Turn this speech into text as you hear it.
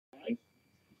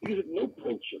Because if no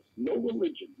culture, no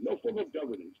religion, no form of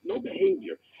governance, no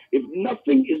behavior, if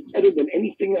nothing is better than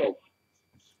anything else,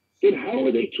 then how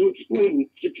are they to explain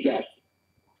success?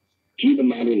 To the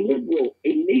modern liberal,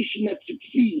 a nation that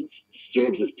succeeds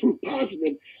serves as proof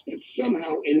positive that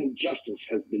somehow an injustice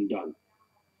has been done.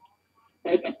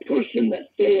 Right? A person that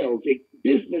fails, a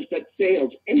business that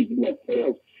fails, anything that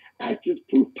fails, acts as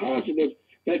proof positive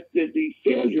that the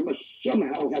failure must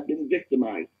somehow have been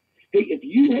victimized. Hey, if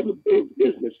you have a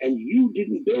business and you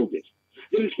didn't build it,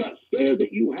 then it's not fair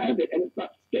that you have it, and it's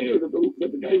not fair that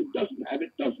the guy who doesn't have it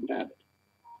doesn't have it.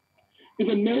 If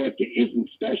America isn't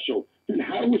special, then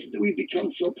how is it that we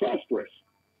become so prosperous?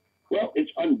 Well,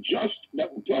 it's unjust that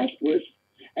we're prosperous,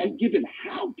 and given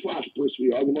how prosperous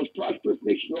we are, the most prosperous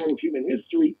nation in all of human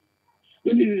history,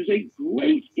 then it is a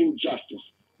great injustice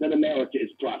that America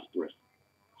is prosperous.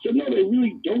 So no, they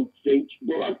really don't think.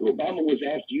 Barack Obama was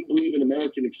asked, do you believe in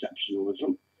American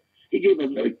exceptionalism? He gave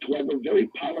a very clever, very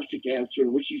politic answer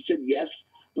in which he said yes,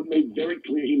 but made very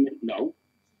clear he meant no.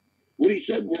 What he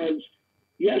said was,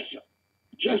 yes,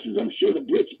 just as I'm sure the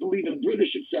Brits believe in British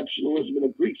exceptionalism and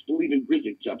the Greeks believe in Greek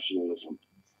exceptionalism.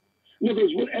 In other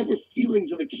words, whatever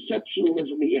feelings of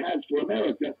exceptionalism he has for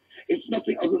America, it's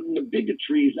nothing other than the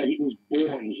bigotries that he was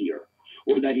born here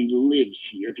or that he lives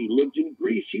here. If he lived in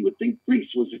Greece, he would think Greece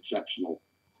was exceptional.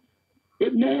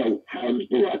 But now, how does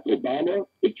Barack Obama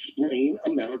explain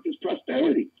America's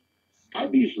prosperity?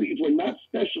 Obviously, if we're not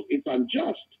special, it's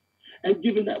unjust. And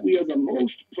given that we are the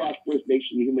most prosperous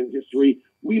nation in human history,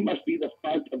 we must be the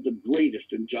font of the greatest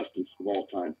injustice of all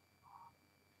time.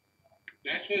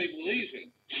 That's what he believes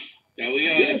in. That we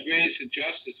are the greatest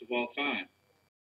injustice of all time.